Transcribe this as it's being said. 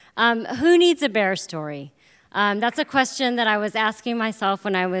Who needs a bear story? That's a question that I was asking myself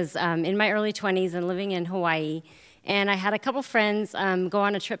when I was in my early 20s and living in Hawaii. And I had a couple friends go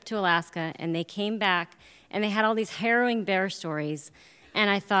on a trip to Alaska, and they came back, and they had all these harrowing bear stories. And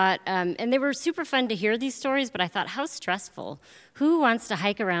I thought, and they were super fun to hear these stories, but I thought, how stressful. Who wants to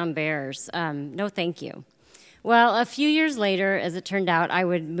hike around bears? No, thank you. Well, a few years later, as it turned out, I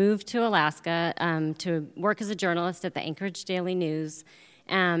would move to Alaska to work as a journalist at the Anchorage Daily News.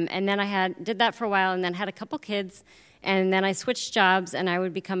 And then did that for a while, and then had a couple kids. And then I switched jobs, and I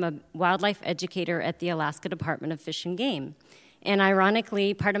would become a wildlife educator at the Alaska Department of Fish and Game. And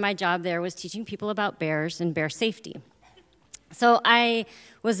ironically, part of my job there was teaching people about bears and bear safety. So I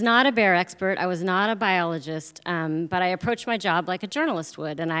was not a bear expert, I was not a biologist, but I approached my job like a journalist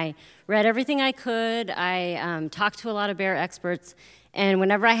would, and I read everything I could. I talked to a lot of bear experts, and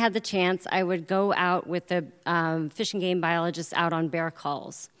whenever I had the chance, I would go out with the fish and game biologists out on bear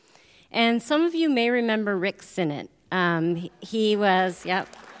calls. And some of you may remember Rick Sinnott. He was, I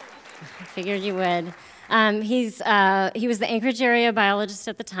figured you would. He was the Anchorage area biologist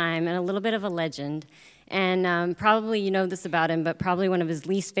at the time and a little bit of a legend. And probably you know this about him, but probably one of his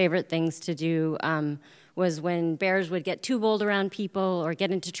least favorite things to do was when bears would get too bold around people or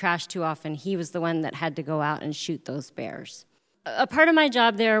get into trash too often, he was the one that had to go out and shoot those bears. A part of my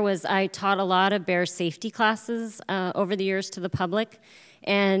job there was I taught a lot of bear safety classes over the years to the public.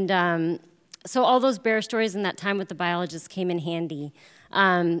 And so all those bear stories in that time with the biologists came in handy.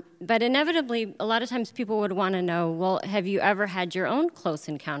 But inevitably, a lot of times people would want to know, well, have you ever had your own close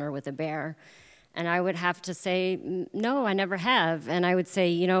encounter with a bear? And I would have to say, no, I never have. And I would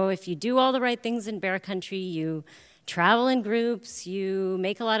say, if you do all the right things in bear country, you travel in groups, you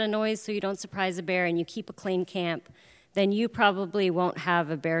make a lot of noise so you don't surprise a bear, and you keep a clean camp, then you probably won't have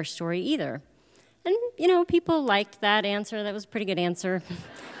a bear story either. And, people liked that answer. That was a pretty good answer.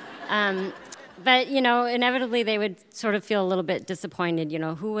 But, inevitably they would sort of feel a little bit disappointed.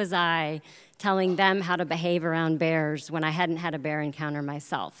 Who was I telling them how to behave around bears when I hadn't had a bear encounter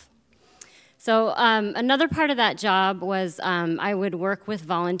myself? So another part of that job was I would work with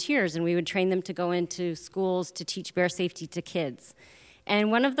volunteers, and we would train them to go into schools to teach bear safety to kids.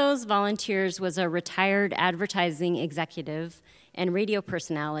 And one of those volunteers was a retired advertising executive and radio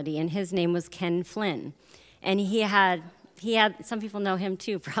personality, and his name was Ken Flynn. And he had, some people know him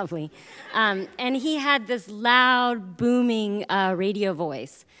too, probably, and he had this loud, booming radio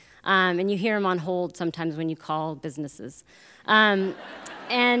voice. And you hear him on hold sometimes when you call businesses. And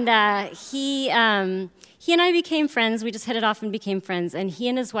he and I became friends. We just hit it off and became friends. And he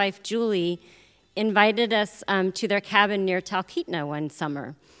and his wife, Julie, invited us to their cabin near Talkeetna one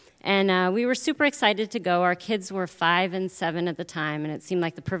summer. And we were super excited to go. Our kids were 5 and 7 at the time, and it seemed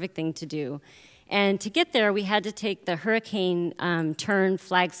like the perfect thing to do. And to get there, we had to take the Hurricane Turn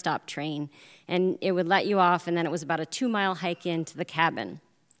flag stop train. And it would let you off, and then it was about a 2-mile hike into the cabin.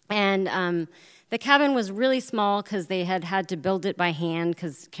 And the cabin was really small because they had to build it by hand,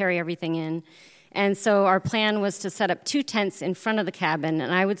 carry everything in. And so our plan was to set up 2 tents in front of the cabin,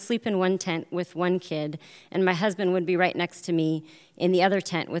 and I would sleep in one tent with one kid, and my husband would be right next to me in the other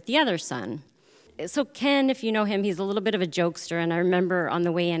tent with the other son. So Ken, if you know him, he's a little bit of a jokester, and I remember on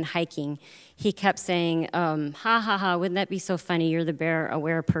the way in hiking, he kept saying, ha, ha, ha, wouldn't that be so funny? You're the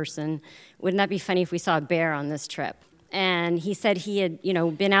bear-aware person. Wouldn't that be funny if we saw a bear on this trip? And he said he had,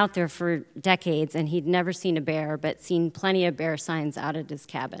 been out there for decades, and he'd never seen a bear, but seen plenty of bear signs out at his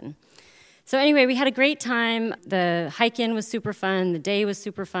cabin. So anyway, we had a great time. The hike-in was super fun. The day was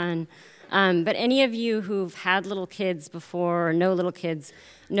super fun. But any of you who've had little kids before or know little kids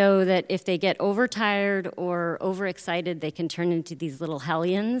know that if they get overtired or overexcited, they can turn into these little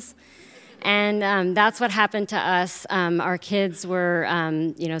hellions. And that's what happened to us. Our kids were,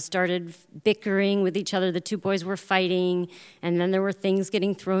 started bickering with each other. The 2 boys were fighting, and then there were things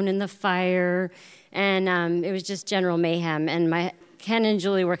getting thrown in the fire, and it was just general mayhem. And Ken and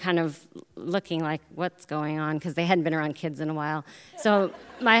Julie were kind of looking like, what's going on? Because they hadn't been around kids in a while. So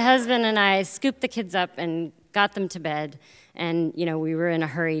my husband and I scooped the kids up and got them to bed. And, we were in a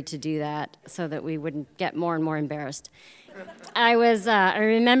hurry to do that so that we wouldn't get more and more embarrassed. I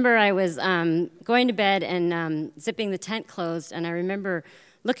remember I was going to bed and zipping the tent closed, and I remember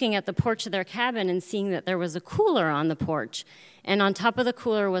looking at the porch of their cabin and seeing that there was a cooler on the porch. And on top of the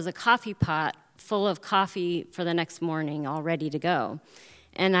cooler was a coffee pot full of coffee for the next morning, all ready to go.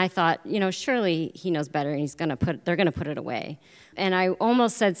 And I thought, surely he knows better, and they're going to put it away. And I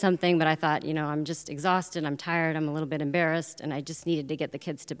almost said something, but I thought, I'm just exhausted, I'm tired, I'm a little bit embarrassed, and I just needed to get the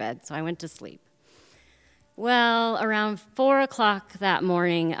kids to bed, so I went to sleep. Well, around 4 o'clock that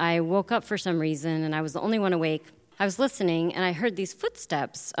morning, I woke up for some reason, and I was the only one awake. I was listening, and I heard these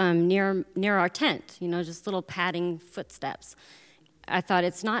footsteps near our tent, just little padding footsteps. I thought,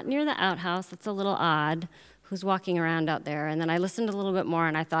 it's not near the outhouse. That's a little odd. Who's walking around out there? And then I listened a little bit more,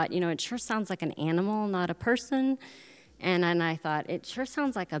 and I thought, it sure sounds like an animal, not a person. And then I thought, it sure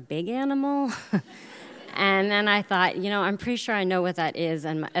sounds like a big animal. And then I thought, I'm pretty sure I know what that is.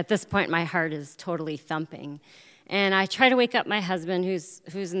 And at this point, my heart is totally thumping. And I try to wake up my husband,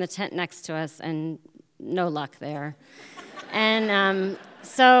 who's in the tent next to us, and no luck there. And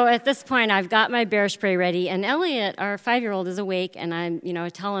so at this point, I've got my bear spray ready, and Elliot, our 5-year-old, is awake, and I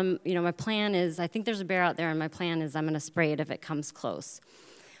tell him, my plan is, I think there's a bear out there, and my plan is I'm going to spray it if it comes close.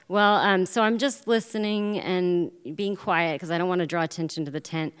 Well, so I'm just listening and being quiet because I don't want to draw attention to the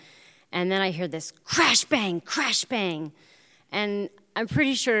tent, and then I hear this crash, bang, and I'm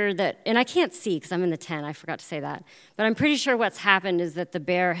pretty sure that, and I can't see because I'm in the tent, I forgot to say that, but I'm pretty sure what's happened is that the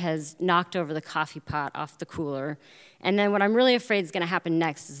bear has knocked over the coffee pot off the cooler. And then what I'm really afraid is going to happen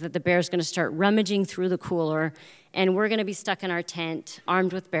next is that the bear's going to start rummaging through the cooler, and we're going to be stuck in our tent,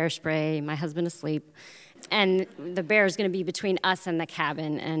 armed with bear spray, my husband asleep, and the bear is going to be between us and the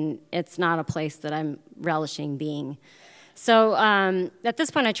cabin, and it's not a place that I'm relishing being. So at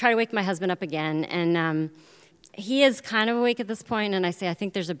this point, I try to wake my husband up again, and he is kind of awake at this point, and I say, I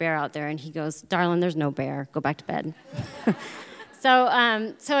think there's a bear out there, and he goes, darling, there's no bear. Go back to bed. So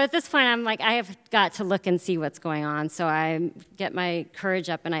at this point, I'm like, I have got to look and see what's going on. So I get my courage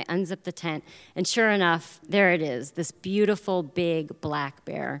up, and I unzip the tent. And sure enough, there it is, this beautiful, big, black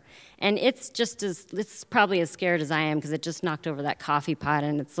bear. And it's probably as scared as I am because it just knocked over that coffee pot,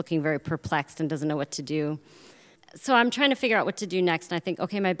 and it's looking very perplexed and doesn't know what to do. So I'm trying to figure out what to do next, and I think,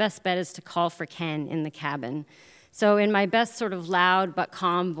 okay, my best bet is to call for Ken in the cabin. So in my best sort of loud but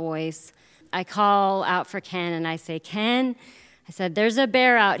calm voice, I call out for Ken, and I say, Ken, I said, there's a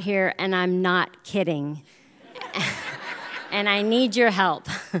bear out here, and I'm not kidding, and I need your help.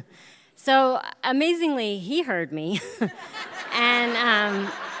 So amazingly, he heard me, and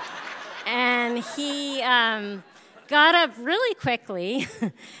he got up really quickly,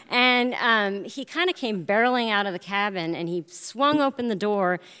 and he kind of came barreling out of the cabin, and he swung open the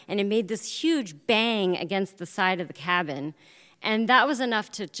door, and it made this huge bang against the side of the cabin, and that was enough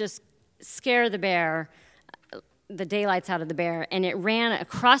to just scare the bear, the daylights out of the bear, and it ran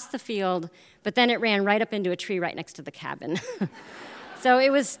across the field, but then it ran right up into a tree right next to the cabin. So it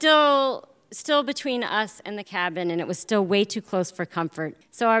was still between us and the cabin, and it was still way too close for comfort.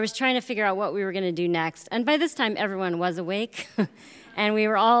 So I was trying to figure out what we were going to do next. And by this time, everyone was awake, and we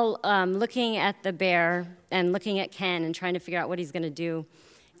were all looking at the bear and looking at Ken and trying to figure out what he's going to do.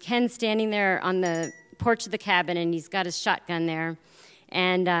 Ken's standing there on the porch of the cabin, and he's got his shotgun there,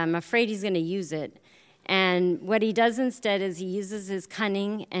 and I'm afraid he's going to use it. And what he does instead is he uses his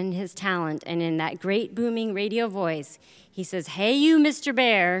cunning and his talent, and in that great booming radio voice, he says, hey, you, Mr.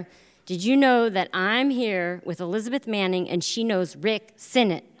 Bear, did you know that I'm here with Elizabeth Manning and she knows Rick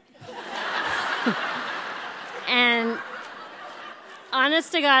Sinnott? And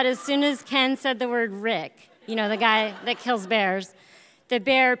honest to God, as soon as Ken said the word Rick, the guy that kills bears, the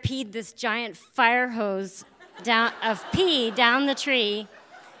bear peed this giant fire hose of pee down the tree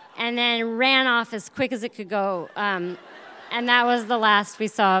and then ran off as quick as it could go. And that was the last we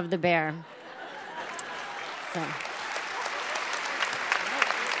saw of the bear. So.